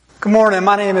Good morning.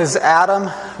 My name is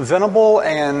Adam Venable,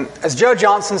 and as Joe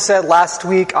Johnson said last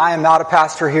week, I am not a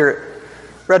pastor here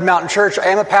at Red Mountain Church. I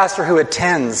am a pastor who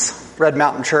attends Red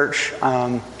Mountain Church.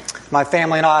 My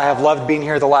family and I have loved being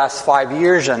here the last 5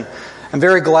 years, and I'm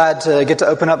very glad to get to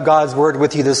open up God's Word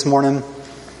with you this morning.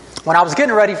 When I was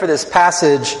getting ready for this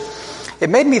passage, it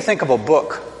made me think of a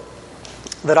book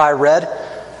that I read,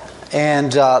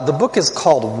 and the book is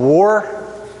called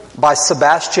War by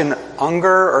Sebastian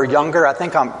Junger. I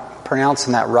think I'm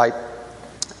pronouncing that right.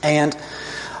 And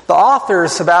the author,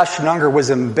 Sebastian Junger, was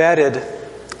embedded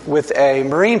with a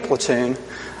Marine platoon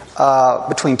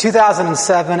between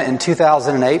 2007 and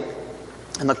 2008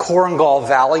 in the Korangal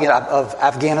Valley of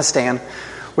Afghanistan,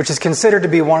 which is considered to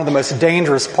be one of the most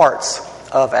dangerous parts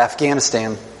of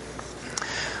Afghanistan.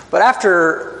 But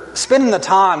after spending the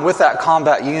time with that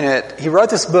combat unit, he wrote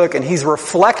this book, and he's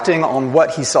reflecting on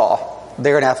what he saw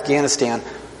there in Afghanistan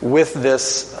with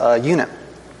this unit.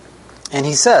 And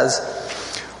he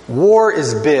says, war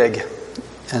is big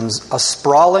and a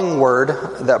sprawling word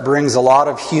that brings a lot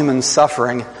of human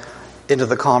suffering into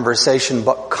the conversation,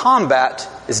 but combat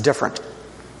is different.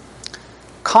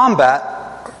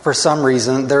 Combat, for some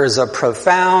reason, there is a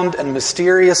profound and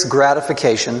mysterious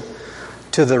gratification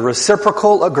to the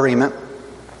reciprocal agreement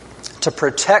to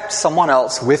protect someone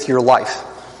else with your life.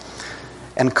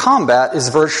 And combat is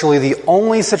virtually the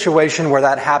only situation where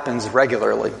that happens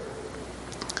regularly.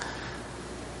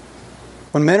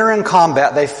 When men are in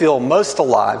combat, they feel most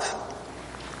alive,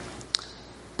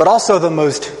 but also the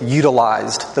most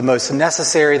utilized, the most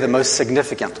necessary, the most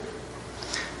significant.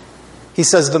 He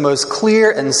says the most clear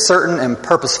and certain and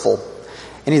purposeful.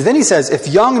 And then he says, if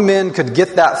young men could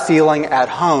get that feeling at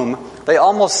home, they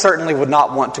almost certainly would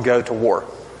not want to go to war.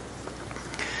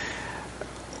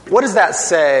 What does that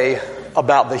say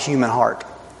about the human heart?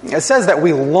 It says that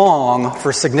we long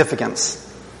for significance.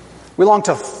 We long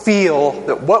to feel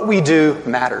that what we do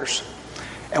matters.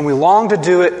 And we long to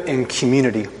do it in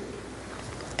community.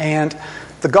 And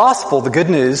the gospel, the good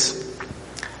news,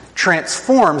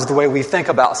 transforms the way we think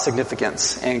about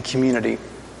significance and community.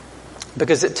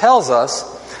 Because it tells us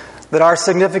that our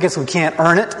significance, we can't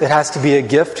earn it. It has to be a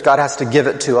gift. God has to give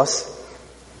it to us.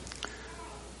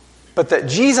 But that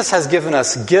Jesus has given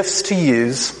us gifts to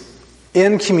use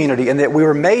in community, and that we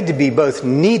were made to be both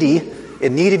needy,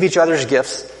 in need of each other's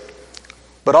gifts,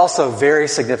 but also very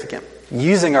significant,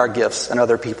 using our gifts in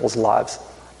other people's lives.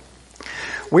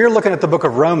 We're looking at the book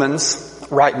of Romans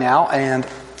right now, and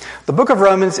the book of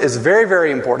Romans is very,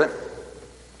 very important.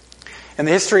 In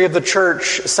the history of the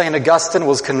church, St. Augustine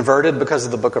was converted because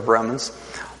of the book of Romans.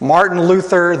 Martin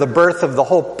Luther, the birth of the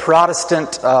whole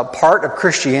Protestant part of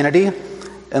Christianity,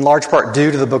 in large part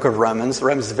due to the book of Romans.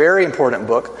 Romans is a very important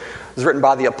book. It was written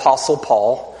by the Apostle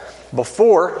Paul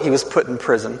before he was put in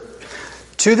prison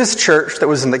to this church that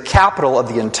was in the capital of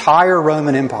the entire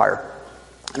Roman Empire.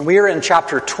 And we are in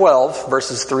chapter 12,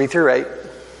 verses 3 through 8.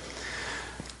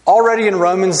 Already in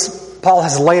Romans, Paul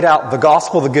has laid out the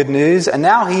gospel, the good news, and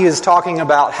now he is talking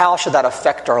about how should that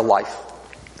affect our life.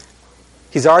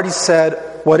 He's already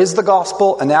said, what is the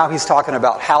gospel? And now he's talking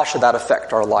about how should that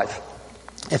affect our life.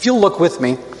 If you'll look with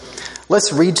me,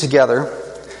 let's read together.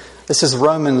 This is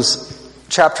Romans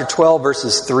chapter 12,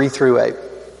 verses 3 through 8.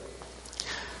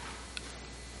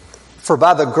 For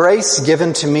by the grace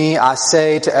given to me, I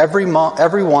say to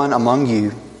everyone among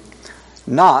you,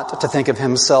 not to think of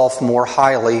himself more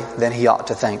highly than he ought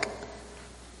to think,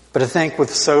 but to think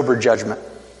with sober judgment,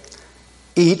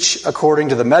 each according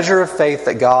to the measure of faith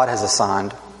that God has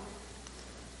assigned.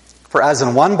 For as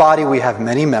in one body we have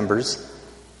many members,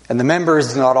 and the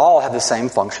members do not all have the same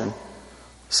function,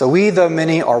 so we, though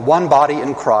many, are one body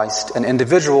in Christ, and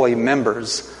individually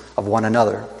members of one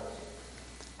another.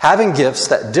 Having gifts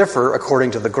that differ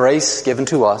according to the grace given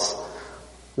to us,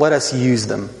 let us use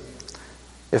them.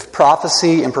 If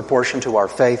prophecy, in proportion to our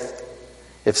faith.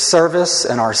 If service,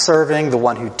 in our serving, the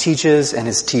one who teaches in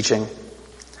his teaching.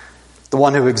 The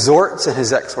one who exhorts in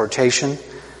his exhortation.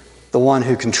 The one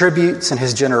who contributes in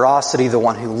his generosity. The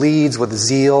one who leads with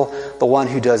zeal. The one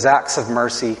who does acts of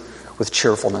mercy with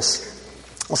cheerfulness.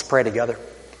 Let's pray together.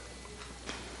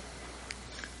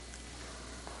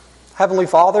 Heavenly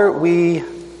Father, we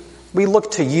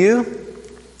look to you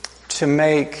to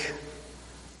make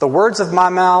the words of my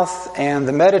mouth and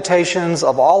the meditations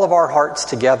of all of our hearts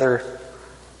together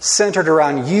centered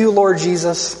around you, Lord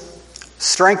Jesus.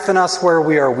 Strengthen us where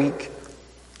we are weak.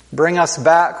 Bring us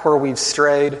back where we've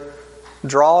strayed.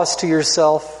 Draw us to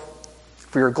yourself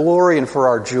for your glory and for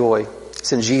our joy.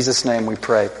 It's in Jesus' name we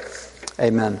pray.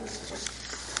 Amen.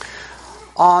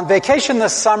 On vacation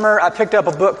this summer, I picked up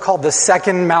a book called The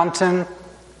Second Mountain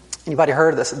Anybody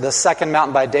heard of this? The Second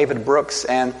Mountain by David Brooks.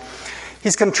 And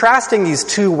he's contrasting these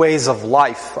two ways of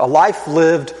life. A life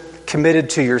lived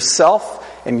committed to yourself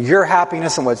and your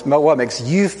happiness and what makes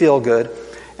you feel good.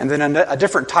 And then a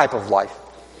different type of life,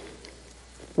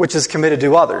 which is committed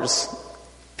to others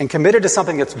and committed to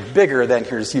something that's bigger than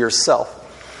yourself.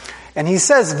 And he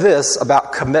says this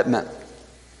about commitment.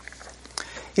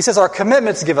 He says, our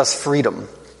commitments give us freedom.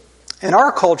 In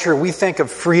our culture, we think of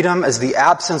freedom as the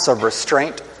absence of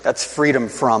restraint. That's freedom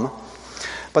from.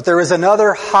 But there is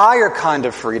another higher kind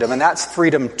of freedom, and that's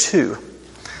freedom to.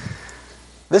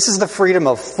 This is the freedom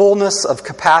of fullness of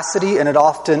capacity, and it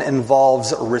often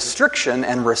involves restriction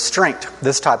and restraint,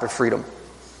 this type of freedom.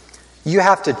 You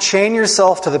have to chain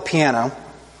yourself to the piano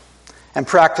and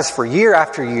practice for year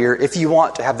after year if you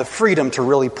want to have the freedom to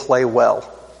really play well.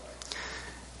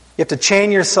 You have to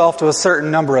chain yourself to a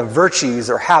certain number of virtues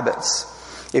or habits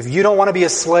if you don't want to be a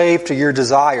slave to your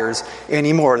desires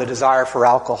anymore, the desire for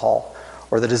alcohol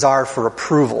or the desire for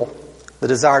approval, the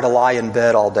desire to lie in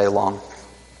bed all day long.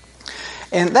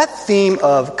 And that theme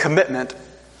of commitment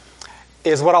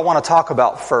is what I want to talk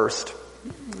about first.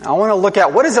 I want to look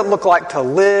at what does it look like to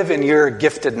live in your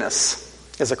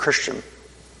giftedness as a Christian.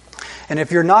 And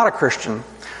if you're not a Christian,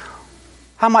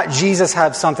 how might Jesus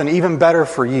have something even better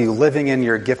for you living in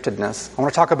your giftedness? I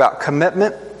want to talk about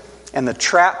commitment and the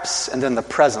traps and then the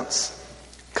presence.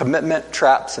 Commitment,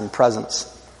 traps, and presence.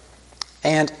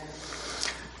 And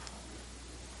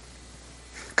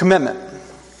commitment.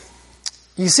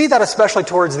 You see that especially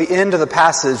towards the end of the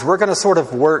passage. We're going to sort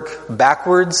of work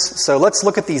backwards. So let's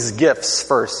look at these gifts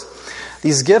first.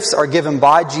 These gifts are given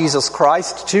by Jesus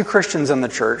Christ to Christians in the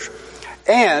church.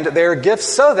 And they're gifts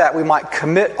so that we might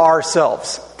commit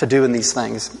ourselves to doing these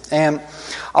things. And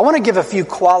I want to give a few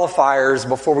qualifiers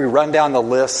before we run down the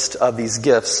list of these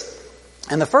gifts.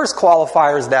 And the first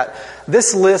qualifier is that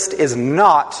this list is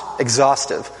not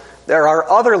exhaustive. There are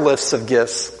other lists of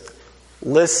gifts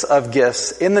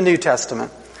in the New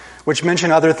Testament which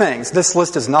mention other things. This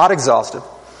list is not exhaustive.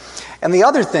 And the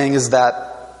other thing is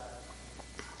that,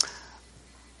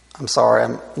 I'm sorry,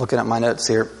 I'm looking at my notes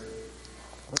here.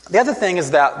 The other thing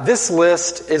is that this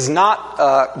list is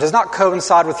does not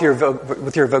coincide with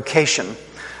your vocation. In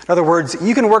other words,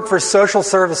 you can work for social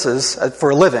services for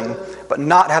a living, but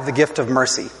not have the gift of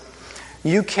mercy.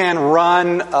 You can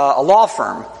run a law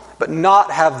firm, but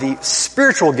not have the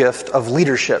spiritual gift of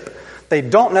leadership. They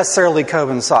don't necessarily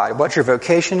coincide. What your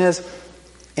vocation is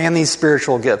and these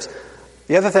spiritual gifts.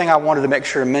 The other thing I wanted to make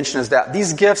sure to mention is that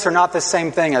these gifts are not the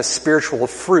same thing as spiritual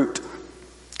fruit.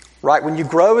 Right? When you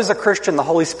grow as a Christian, the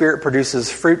Holy Spirit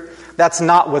produces fruit. That's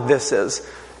not what this is.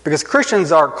 Because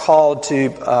Christians are called to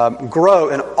grow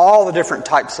in all the different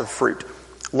types of fruit.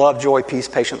 Love, joy, peace,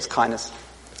 patience, kindness.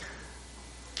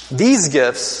 These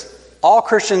gifts, all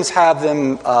Christians have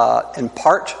them in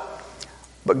part.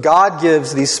 But God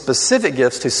gives these specific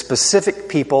gifts to specific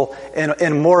people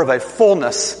in more of a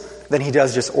fullness than He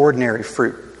does just ordinary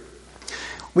fruit.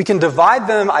 We can divide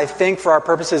them, I think, for our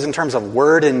purposes in terms of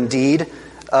word and deed.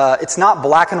 It's not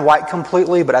black and white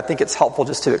completely, but I think it's helpful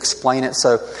just to explain it.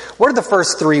 So, what are the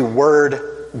first three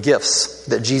word gifts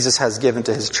that Jesus has given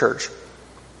to His church?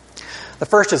 The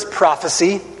first is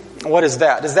prophecy. What is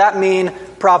that? Does that mean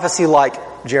prophecy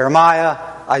like Jeremiah,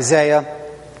 Isaiah?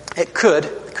 It could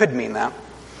mean that.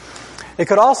 It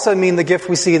could also mean the gift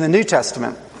we see in the New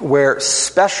Testament, where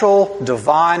special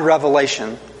divine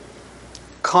revelation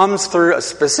comes through a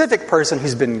specific person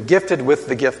who's been gifted with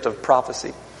the gift of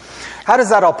prophecy. How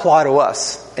does that apply to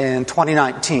us in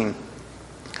 2019?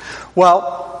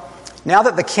 Well, now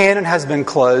that the canon has been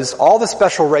closed, all the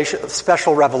special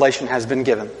revelation has been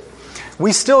given.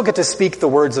 We still get to speak the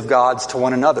words of God to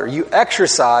one another. You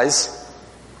exercise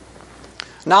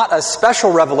not a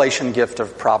special revelation gift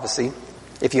of prophecy,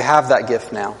 if you have that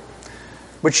gift now,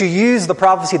 but you use the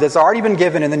prophecy that's already been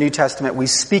given in the New Testament. We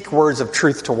speak words of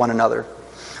truth to one another.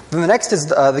 Then the next is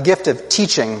the gift of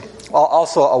teaching,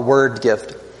 also a word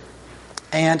gift.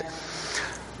 And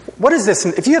what is this?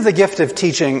 If you have the gift of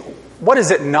teaching, what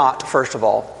is it not, first of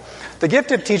all? The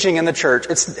gift of teaching in the church,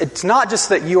 it's not just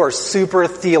that you are super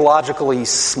theologically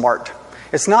smart.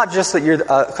 It's not just that you're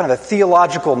kind of a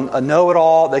theological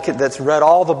know-it-all that's read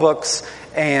all the books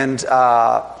and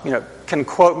can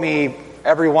quote me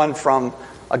everyone from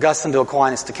Augustine to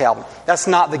Aquinas to Calvin. That's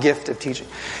not the gift of teaching.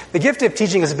 The gift of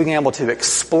teaching is being able to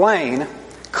explain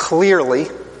clearly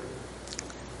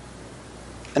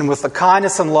and with the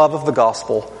kindness and love of the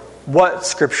gospel what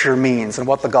Scripture means and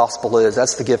what the gospel is.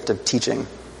 That's the gift of teaching.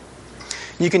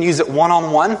 You can use it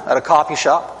one-on-one at a coffee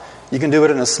shop. You can do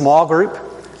it in a small group.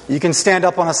 You can stand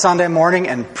up on a Sunday morning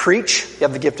and preach. You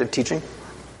have the gift of teaching.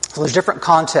 So there's different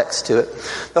context to it.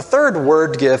 The third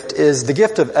word gift is the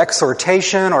gift of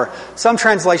exhortation, or some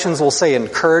translations will say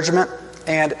encouragement.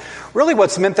 And really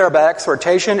what's meant there by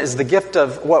exhortation is the gift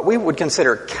of what we would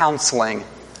consider counseling.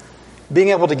 Being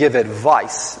able to give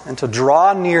advice and to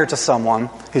draw near to someone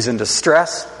who's in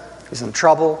distress, who's in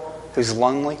trouble, who's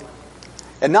lonely.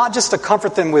 And not just to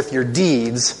comfort them with your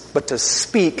deeds, but to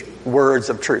speak words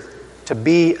of truth. To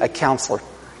be a counselor.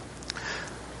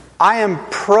 I am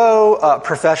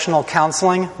pro-professional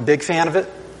counseling, big fan of it.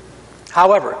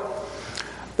 However,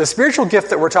 the spiritual gift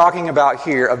that we're talking about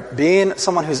here, of being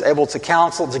someone who's able to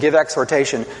counsel, to give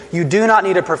exhortation, you do not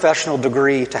need a professional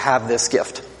degree to have this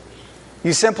gift.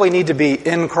 You simply need to be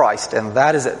in Christ, and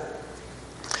that is it.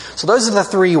 So those are the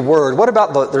three words. What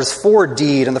about there's four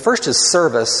deed, and the first is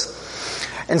service.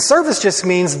 And service just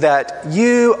means that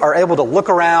you are able to look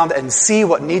around and see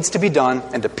what needs to be done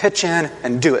and to pitch in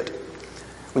and do it.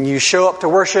 When you show up to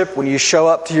worship, when you show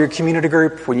up to your community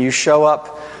group, when you show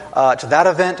up to that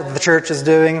event that the church is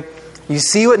doing, you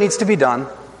see what needs to be done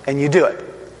and you do it.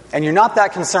 And you're not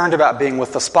that concerned about being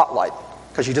with the spotlight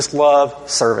because you just love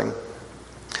serving.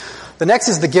 The next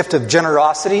is the gift of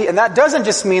generosity, and that doesn't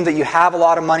just mean that you have a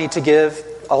lot of money to give,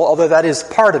 although that is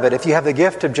part of it. If you have the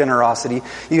gift of generosity,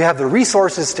 you have the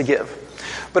resources to give.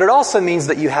 But it also means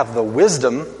that you have the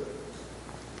wisdom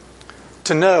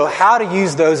to know how to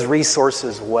use those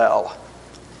resources well.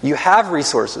 You have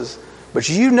resources, but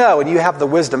you know and you have the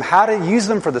wisdom how to use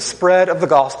them for the spread of the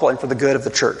gospel and for the good of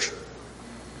the church.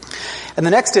 And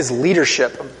the next is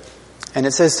leadership. And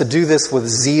it says to do this with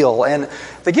zeal. And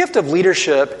the gift of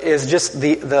leadership is just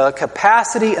the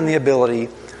capacity and the ability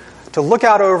to look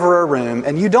out over a room,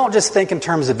 and you don't just think in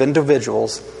terms of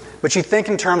individuals, but you think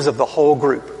in terms of the whole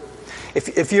group.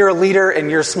 If you're a leader in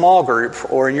your small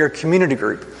group or in your community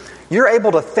group, you're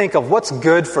able to think of what's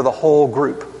good for the whole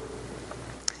group.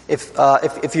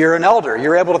 If you're an elder,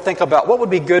 you're able to think about what would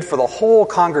be good for the whole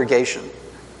congregation.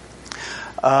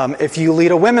 If you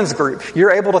lead a women's group,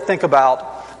 you're able to think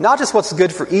about not just what's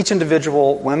good for each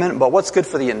individual woman, but what's good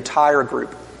for the entire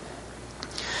group.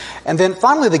 And then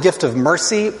finally, the gift of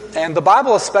mercy. And the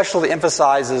Bible especially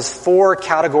emphasizes four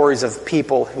categories of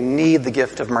people who need the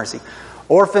gift of mercy: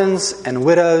 orphans and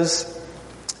widows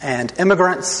and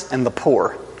immigrants and the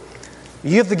poor.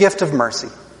 You have the gift of mercy.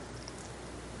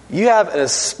 You have an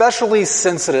especially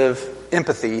sensitive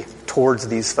empathy towards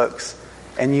these folks.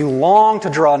 And you long to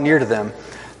draw near to them,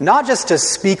 not just to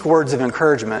speak words of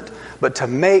encouragement, but to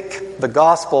make the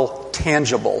gospel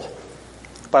tangible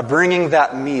by bringing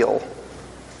that meal,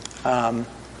 by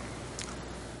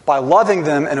loving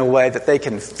them in a way that they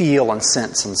can feel and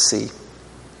sense and see.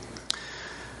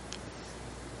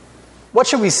 What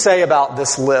should we say about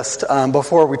this list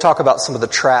before we talk about some of the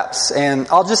traps? And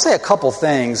I'll just say a couple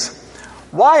things.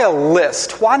 Why a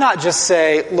list? Why not just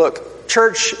say, look,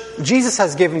 church, Jesus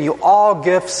has given you all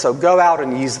gifts, so go out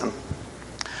and use them.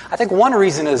 I think one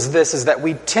reason is this, is that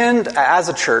we tend, as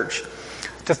a church,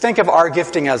 to think of our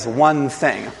gifting as one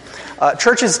thing.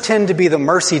 Churches tend to be the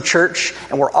mercy church,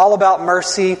 and we're all about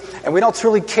mercy, and we don't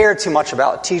really care too much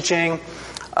about teaching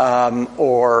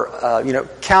or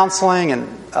counseling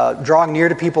and drawing near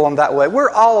to people in that way. We're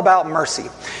all about mercy.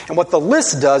 And what the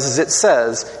list does is it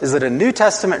says is that a New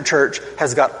Testament church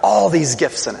has got all these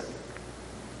gifts in it.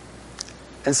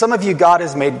 And some of you God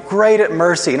has made great at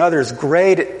mercy, and others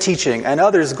great at teaching, and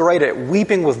others great at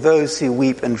weeping with those who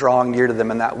weep and drawing near to them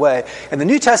in that way. And the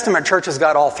New Testament church has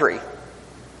got all three,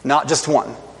 not just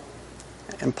one.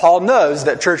 And Paul knows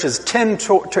that churches tend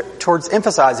towards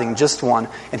emphasizing just one,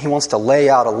 and he wants to lay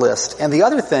out a list. And the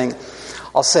other thing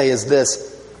I'll say is this.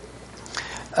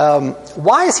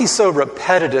 Why is he so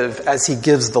repetitive as he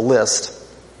gives the list?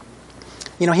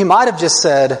 He might have just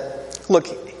said, look,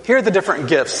 here are the different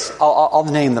gifts. I'll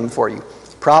name them for you.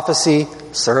 Prophecy,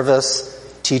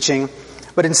 service, teaching.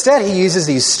 But instead he uses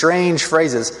these strange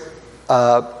phrases.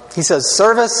 He says,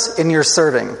 service in your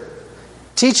serving.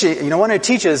 Teaching, one who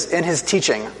teaches in his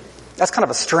teaching. That's kind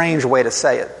of a strange way to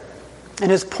say it. And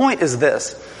his point is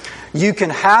this. You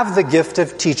can have the gift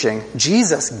of teaching.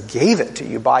 Jesus gave it to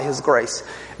you by his grace,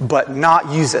 but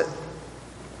not use it.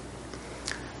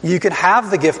 You can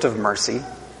have the gift of mercy.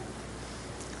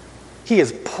 He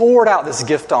has poured out this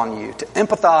gift on you to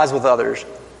empathize with others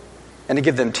and to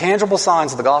give them tangible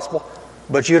signs of the gospel,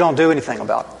 but you don't do anything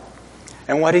about it.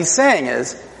 And what he's saying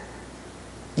is,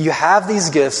 you have these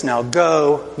gifts, now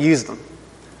go use them.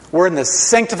 We're in the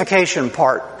sanctification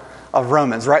part of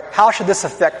Romans, right? How should this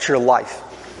affect your life?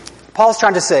 Paul's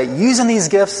trying to say, using these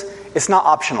gifts, it's not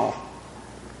optional.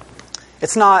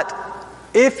 It's not,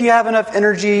 if you have enough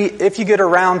energy, if you get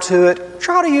around to it,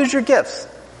 try to use your gifts.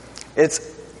 It's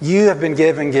You have been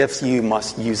given gifts, you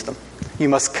must use them. You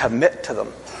must commit to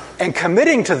them. And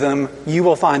committing to them, you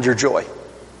will find your joy.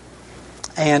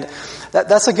 And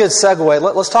that's a good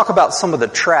segue. Let's talk about some of the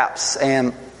traps.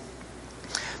 And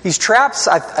these traps,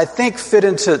 I think, fit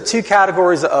into two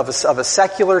categories of a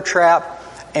secular trap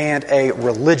and a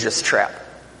religious trap.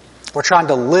 We're trying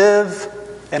to live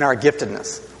in our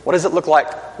giftedness. What does it look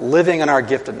like living in our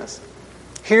giftedness?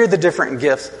 Here are the different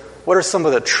gifts. What are some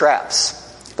of the traps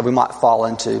that we might fall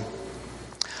into?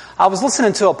 I was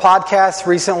listening to a podcast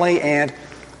recently, and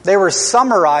they were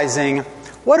summarizing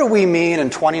what do we mean in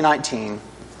 2019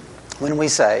 when we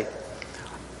say,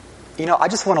 I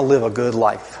just want to live a good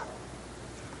life.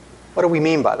 What do we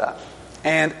mean by that?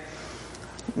 And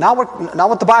not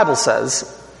what the Bible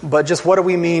says, but just what do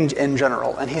we mean in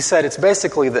general? And he said it's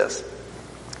basically this.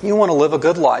 You want to live a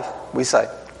good life, we say.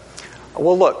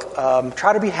 Well, look,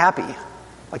 try to be happy.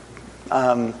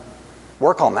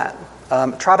 Work on that.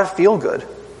 Try to feel good.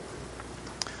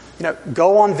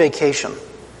 Go on vacation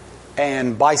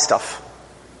and buy stuff.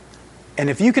 And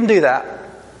if you can do that,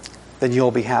 then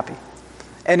you'll be happy.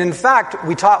 And in fact,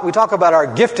 we talk about our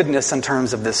giftedness in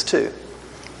terms of this too.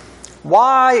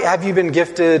 Why have you been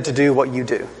gifted to do what you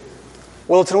do?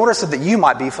 Well, it's in order so that you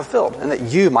might be fulfilled and that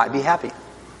you might be happy.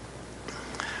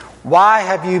 Why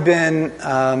have you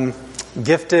been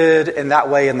gifted in that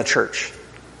way in the church?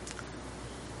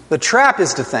 The trap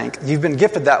is to think you've been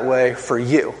gifted that way for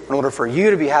you, in order for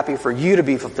you to be happy, for you to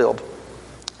be fulfilled.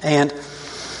 And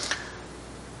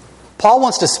Paul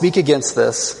wants to speak against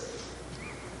this.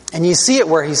 And you see it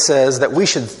where he says that we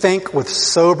should think with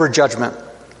sober judgment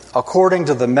according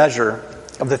to the measure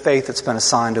of the faith that's been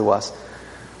assigned to us.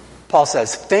 Paul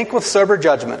says, think with sober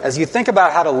judgment. As you think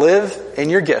about how to live in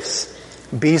your gifts,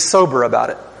 be sober about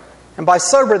it. And by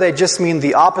sober, they just mean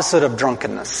the opposite of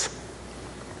drunkenness.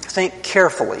 Think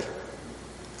carefully.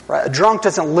 Right? A drunk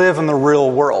doesn't live in the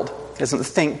real world. He doesn't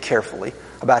think carefully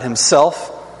about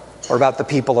himself or about the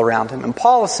people around him. And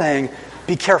Paul is saying,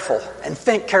 be careful and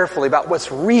think carefully about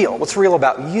what's real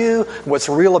about you, what's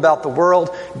real about the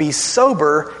world. Be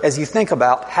sober as you think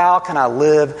about how can I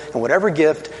live in whatever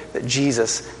gift that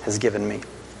Jesus has given me.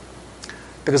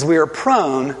 Because we are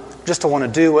prone just to want to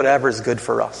do whatever is good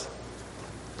for us.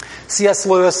 C.S.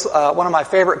 Lewis, one of my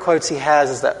favorite quotes he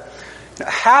has is that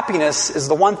happiness is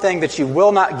the one thing that you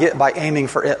will not get by aiming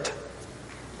for it.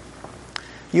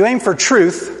 You aim for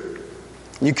truth,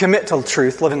 you commit to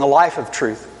truth, living a life of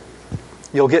truth.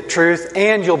 You'll get truth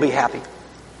and you'll be happy.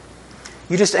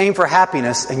 You just aim for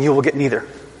happiness and you will get neither.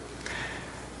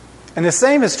 And the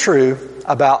same is true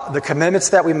about the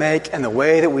commitments that we make and the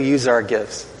way that we use our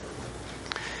gifts.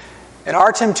 And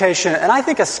our temptation, and I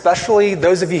think especially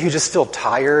those of you who just feel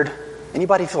tired.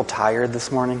 Anybody feel tired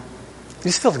this morning? You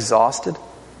just feel exhausted?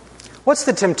 What's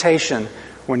the temptation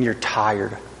when you're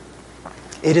tired?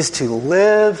 It is to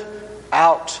live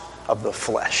out of the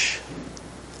flesh.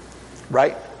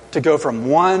 Right? To go from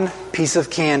one piece of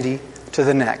candy to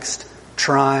the next,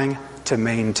 trying to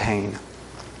maintain.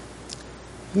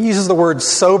 He uses the word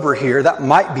sober here. That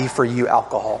might be for you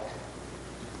alcohol.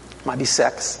 It might be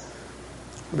sex.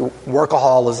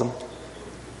 Workaholism.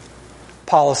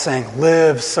 Paul is saying,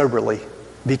 live soberly.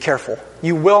 Be careful.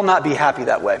 You will not be happy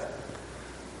that way.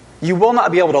 You will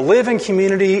not be able to live in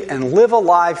community and live a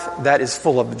life that is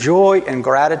full of joy and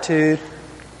gratitude,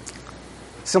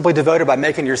 simply devoted by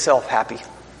making yourself happy.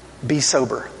 Be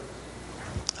sober.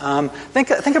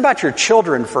 Think about your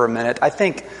children for a minute. I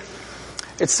think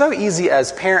it's so easy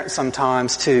as parents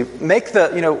sometimes to make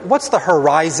what's the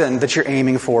horizon that you're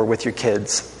aiming for with your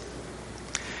kids?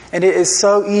 And it is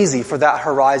so easy for that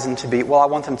horizon to be, I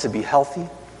want them to be healthy.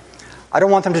 I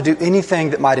don't want them to do anything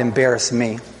that might embarrass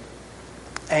me.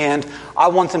 And I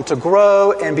want them to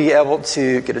grow and be able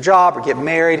to get a job or get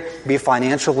married, be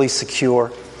financially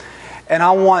secure. And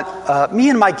I want me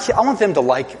and my kids, I want them to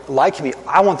like me.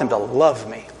 I want them to love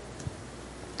me.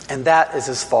 And that is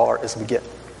as far as we get.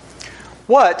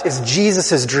 What is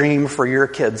Jesus' dream for your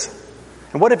kids?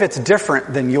 And what if it's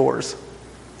different than yours?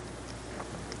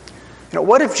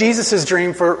 What if Jesus'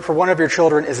 dream for one of your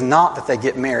children is not that they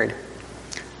get married,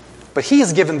 but he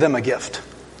has given them a gift.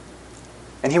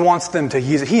 And he wants them to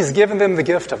use it. He has given them the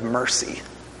gift of mercy.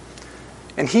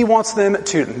 And he wants them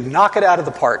to knock it out of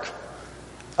the park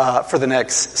for the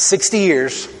next 60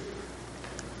 years,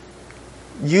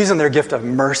 using their gift of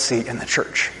mercy in the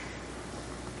church.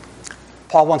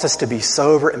 Paul wants us to be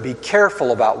sober and be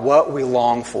careful about what we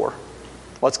long for.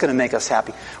 What's going to make us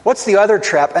happy? What's the other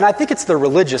trap? And I think it's the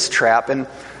religious trap. And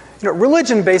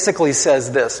religion basically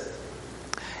says this.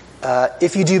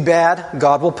 If you do bad,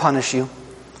 God will punish you.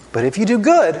 But if you do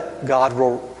good, God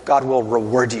will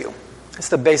reward you. It's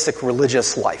the basic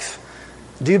religious life.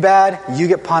 Do bad, you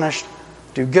get punished.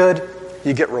 Do good,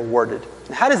 you get rewarded.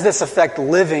 And how does this affect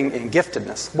living in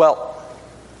giftedness? Well,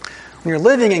 when you're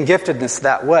living in giftedness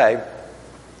that way,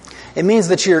 it means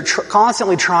that you're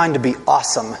constantly trying to be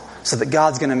awesome so that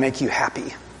God's going to make you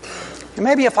happy. And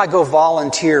maybe if I go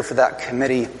volunteer for that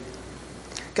committee,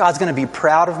 God's going to be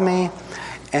proud of me,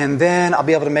 and then I'll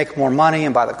be able to make more money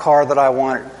and buy the car that I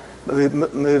want,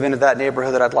 move into that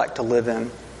neighborhood that I'd like to live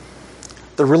in.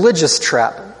 The religious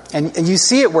trap. And you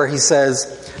see it where he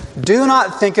says, do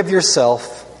not think of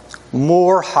yourself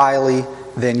more highly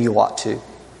than you ought to.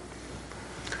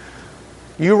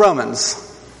 You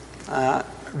Romans,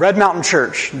 Red Mountain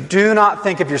Church, do not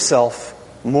think of yourself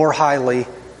more highly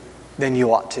than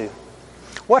you ought to.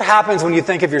 What happens when you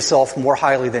think of yourself more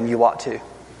highly than you ought to?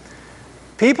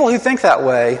 People who think that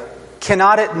way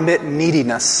cannot admit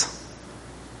neediness.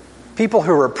 People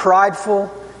who are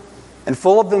prideful and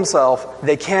full of themselves,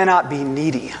 they cannot be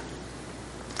needy.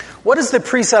 What is the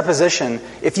presupposition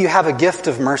if you have a gift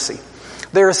of mercy?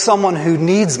 There is someone who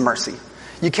needs mercy.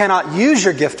 You cannot use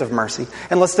your gift of mercy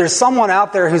unless there's someone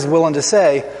out there who's willing to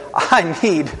say, I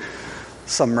need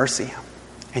some mercy.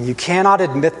 And you cannot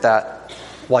admit that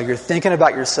while you're thinking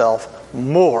about yourself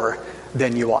more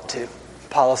than you ought to.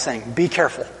 Paul is saying, be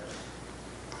careful.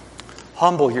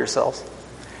 Humble yourselves.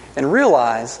 And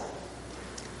realize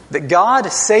that God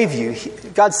saved you.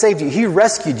 He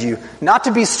rescued you not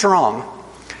to be strong.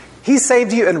 He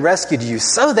saved you and rescued you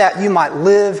so that you might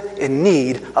live in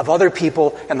need of other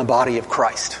people in the body of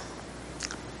Christ.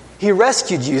 He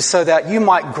rescued you so that you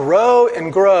might grow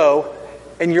and grow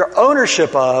in your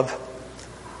ownership of,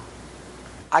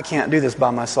 I can't do this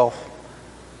by myself.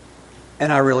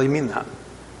 And I really mean that.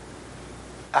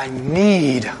 I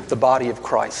need the body of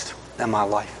Christ in my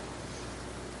life.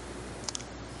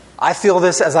 I feel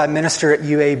this as I minister at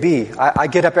UAB. I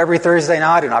get up every Thursday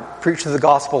night and I preach the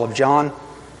Gospel of John.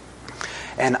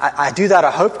 And I do that,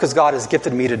 I hope, because God has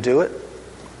gifted me to do it.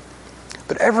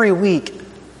 But every week,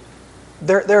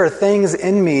 there are things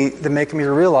in me that make me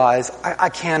realize I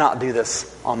cannot do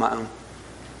this on my own.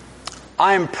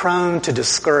 I am prone to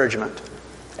discouragement.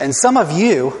 And some of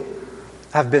you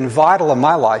have been vital in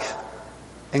my life,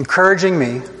 encouraging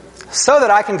me so that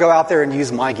I can go out there and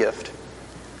use my gift.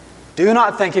 Do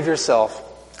not think of yourself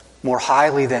more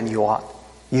highly than you ought.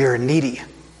 You're needy.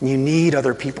 You need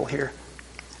other people here.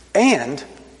 And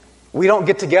we don't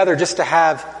get together just to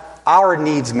have our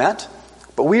needs met,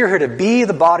 but we are here to be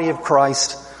the body of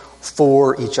Christ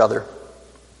for each other.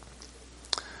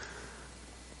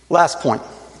 Last point.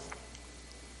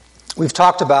 We've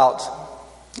talked about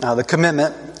the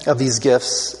commitment of these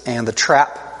gifts and the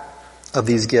trap of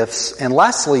these gifts. And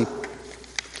lastly,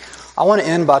 I want to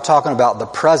end by talking about the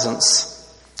presence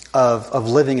of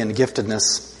living in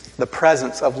giftedness. The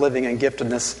presence of living in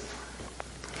giftedness.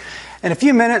 In a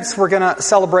few minutes, we're going to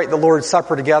celebrate the Lord's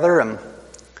Supper together, and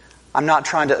I'm not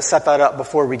trying to set that up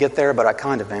before we get there, but I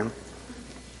kind of am.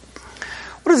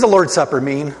 What does the Lord's Supper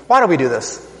mean? Why do we do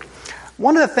this?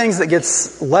 One of the things that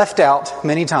gets left out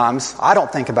many times, I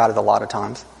don't think about it a lot of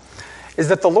times, is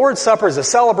that the Lord's Supper is a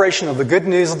celebration of the good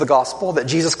news of the gospel, that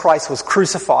Jesus Christ was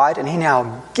crucified, and He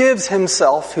now gives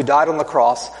Himself, who died on the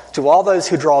cross, to all those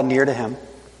who draw near to Him.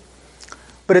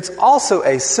 But it's also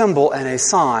a symbol and a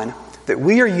sign that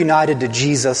we are united to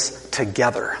Jesus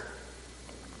together.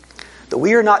 That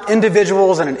we are not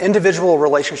individuals in an individual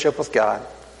relationship with God,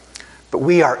 but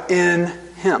we are in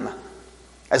Him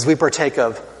as we partake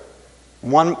of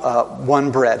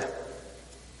one bread.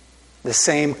 The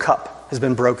same cup has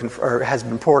been broken, or has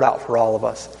been poured out for all of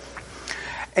us.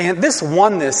 And this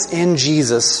oneness in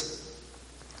Jesus,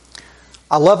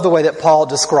 I love the way that Paul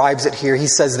describes it here. He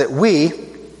says that we,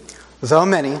 though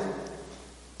many,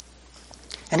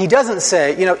 and he doesn't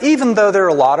say, even though there are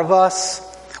a lot of us,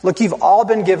 look, you've all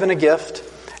been given a gift,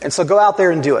 and so go out there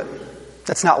and do it.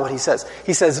 That's not what he says.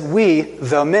 He says, we,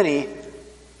 though many,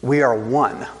 we are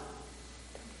one.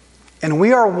 And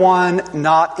we are one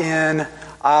not in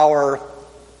our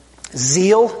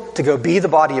zeal to go be the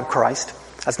body of Christ.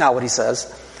 That's not what he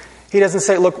says. He doesn't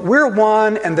say, look, we're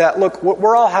one and that, look,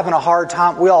 we're all having a hard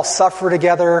time. We all suffer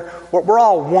together. We're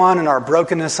all one in our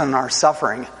brokenness and our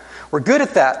suffering. We're good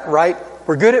at that, right?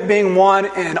 We're good at being one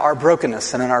in our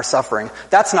brokenness and in our suffering.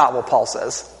 That's not what Paul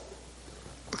says.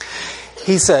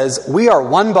 He says, we are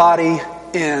one body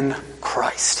in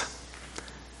Christ.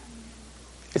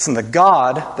 It's in the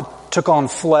God that took on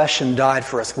flesh and died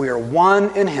for us. We are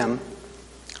one in Him,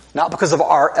 not because of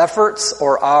our efforts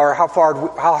or how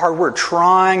hard we're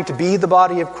trying to be the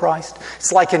body of Christ.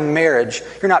 It's like in marriage.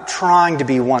 You're not trying to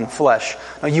be one flesh.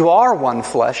 No, you are one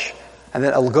flesh, and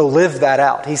then go live that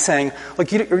out. He's saying,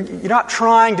 look, you're not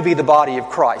trying to be the body of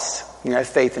Christ. You have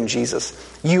faith in Jesus.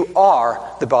 You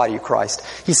are the body of Christ.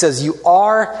 He says you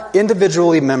are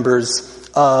individually members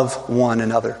of one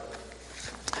another.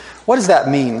 What does that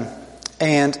mean?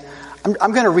 And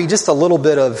I'm going to read just a little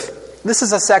bit of, this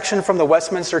is a section from the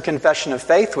Westminster Confession of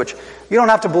Faith, which you don't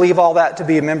have to believe all that to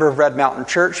be a member of Red Mountain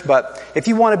Church, but if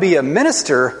you want to be a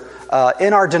minister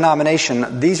in our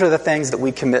denomination, these are the things that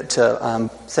we commit to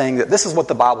saying that this is what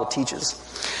the Bible teaches.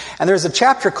 And there's a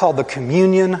chapter called the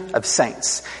Communion of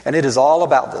Saints, and it is all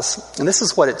about this. And this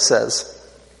is what it says.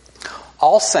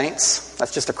 All saints,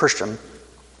 that's just a Christian,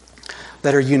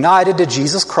 that are united to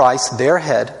Jesus Christ, their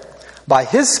head, by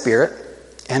His Spirit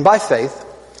and by faith,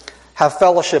 have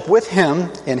fellowship with Him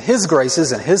in His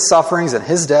graces and His sufferings and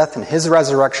His death and His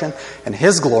resurrection and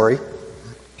His glory,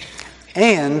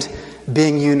 and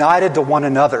being united to one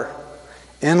another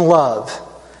in love,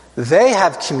 they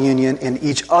have communion in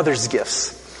each other's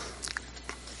gifts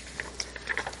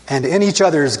and in each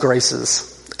other's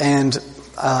graces. And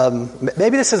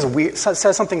maybe this is weird,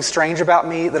 says something strange about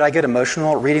me that I get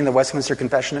emotional reading the Westminster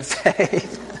Confession of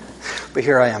Faith. But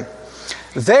here I am.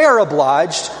 They are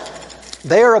obliged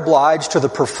to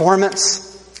the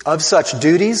performance of such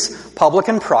duties, public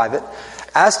and private,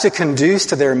 as to conduce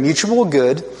to their mutual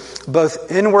good,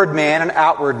 both inward man and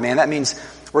outward man. That means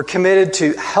we're committed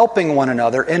to helping one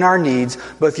another in our needs,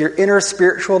 both your inner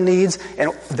spiritual needs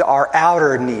and our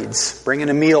outer needs, bringing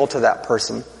a meal to that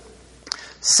person.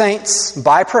 Saints,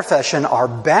 by profession, are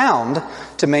bound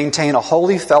to maintain a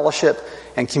holy fellowship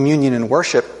and communion in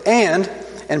worship, and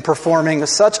in performing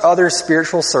such other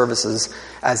spiritual services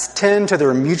as tend to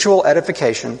their mutual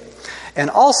edification, and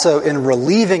also in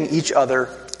relieving each other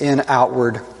in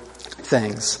outward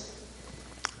things.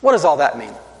 What does all that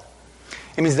mean?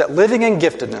 It means that living in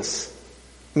giftedness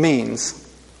means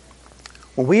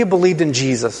when we have believed in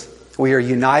Jesus, we are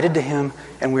united to Him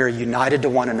and we are united to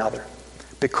one another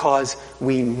because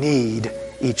we need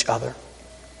each other.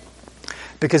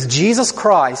 Because Jesus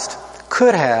Christ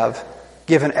could have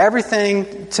given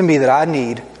everything to me that I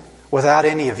need without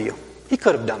any of you. He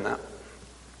could have done that.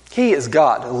 He is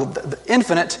God, the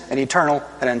infinite and eternal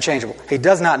and unchangeable. He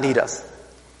does not need us.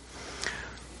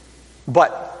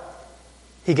 But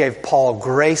He gave Paul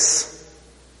grace,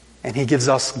 and He gives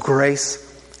us grace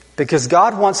because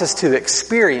God wants us to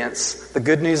experience the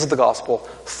good news of the gospel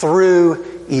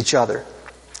through each other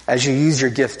as you use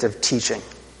your gift of teaching,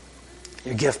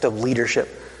 your gift of leadership.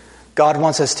 God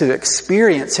wants us to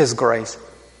experience His grace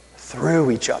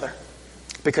through each other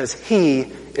because He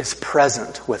is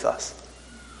present with us.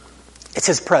 It's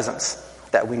His presence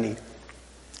that we need.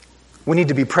 We need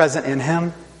to be present in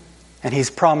Him, and He's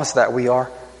promised that we are.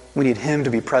 We need Him to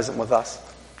be present with us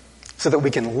so that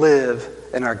we can live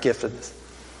in our giftedness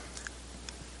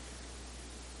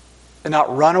and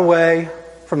not run away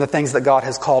from the things that God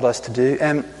has called us to do.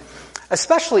 And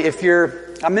especially if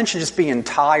I mentioned just being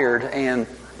tired, and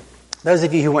those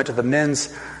of you who went to the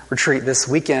men's retreat this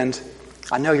weekend,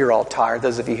 I know you're all tired,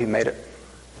 those of you who made it.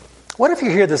 What if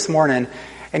you're here this morning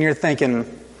and you're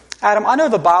thinking, Adam, I know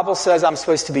the Bible says I'm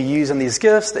supposed to be using these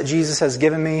gifts that Jesus has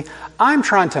given me. I'm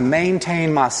trying to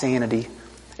maintain my sanity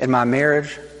in my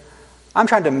marriage. I'm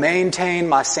trying to maintain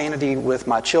my sanity with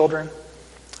my children.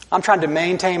 I'm trying to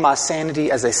maintain my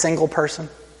sanity as a single person.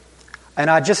 And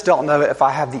I just don't know if I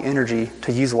have the energy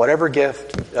to use whatever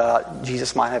gift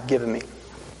Jesus might have given me.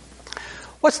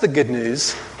 What's the good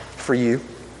news for you?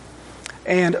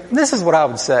 And this is what I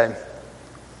would say.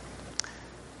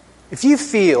 If you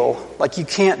feel like you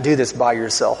can't do this by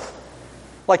yourself,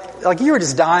 like you were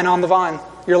just dying on the vine,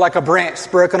 you're like a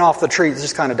branch broken off the tree that's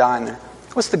just kind of dying there.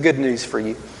 What's the good news for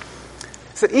you?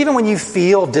 It's that even when you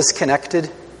feel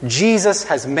disconnected, Jesus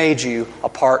has made you a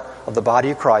part of the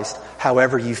body of Christ,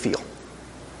 however you feel.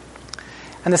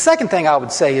 And the second thing I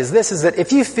would say is this, is that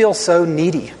if you feel so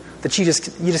needy that you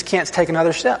just can't take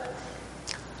another step,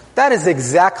 that is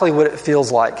exactly what it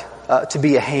feels like to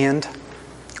be a hand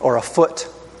or a foot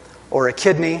or a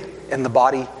kidney in the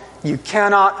body. You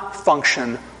cannot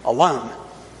function alone.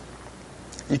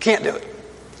 You can't do it.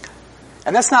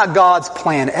 And that's not God's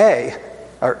plan A.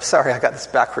 Or, sorry, I got this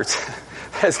backwards.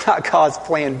 That's not God's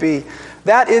plan B.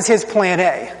 That is His plan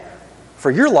A for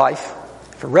your life,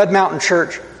 for Red Mountain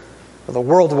Church, for the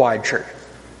worldwide church.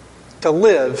 To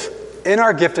live in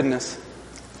our giftedness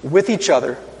with each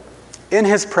other, in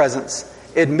His presence,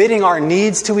 admitting our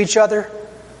needs to each other.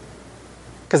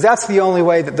 Because that's the only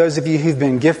way that those of you who've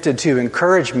been gifted to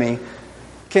encourage me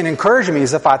can encourage me,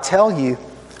 is if I tell you,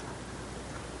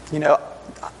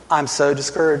 I'm so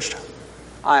discouraged.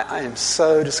 I am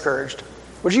so discouraged.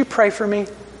 Would you pray for me?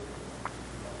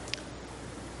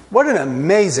 What an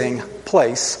amazing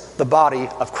place the body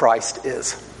of Christ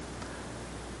is.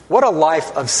 What a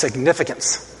life of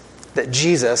significance that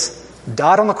Jesus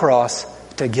died on the cross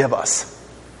to give us.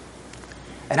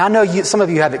 And I know some of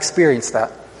you have experienced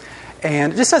that.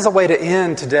 And just as a way to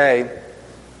end today,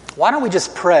 why don't we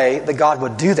just pray that God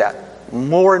would do that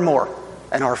more and more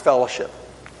in our fellowship?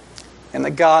 And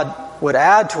that God would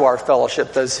add to our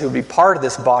fellowship those who would be part of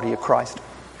this body of Christ.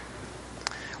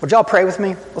 Would y'all pray with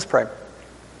me? Let's pray.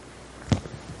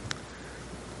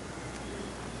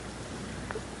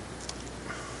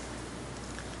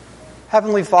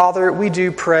 Heavenly Father, we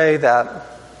do pray that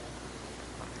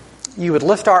you would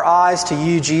lift our eyes to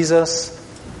you, Jesus.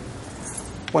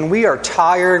 When we are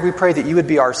tired, we pray that you would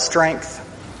be our strength.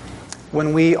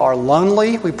 When we are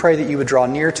lonely, we pray that you would draw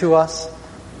near to us.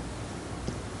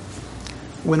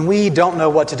 When we don't know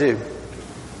what to do,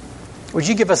 would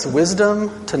you give us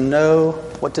wisdom to know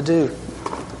what to do?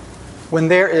 When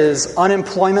there is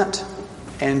unemployment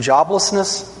and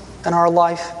joblessness in our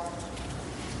life,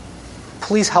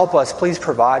 please help us. Please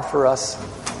provide for us.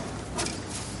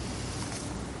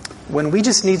 When we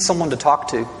just need someone to talk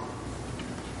to,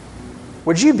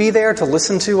 would you be there to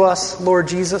listen to us, Lord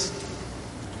Jesus?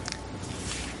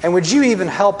 And would you even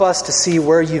help us to see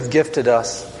where you've gifted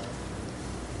us,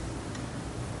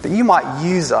 that you might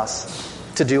use us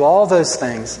to do all those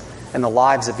things in the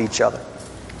lives of each other?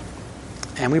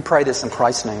 And we pray this in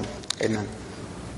Christ's name. Amen.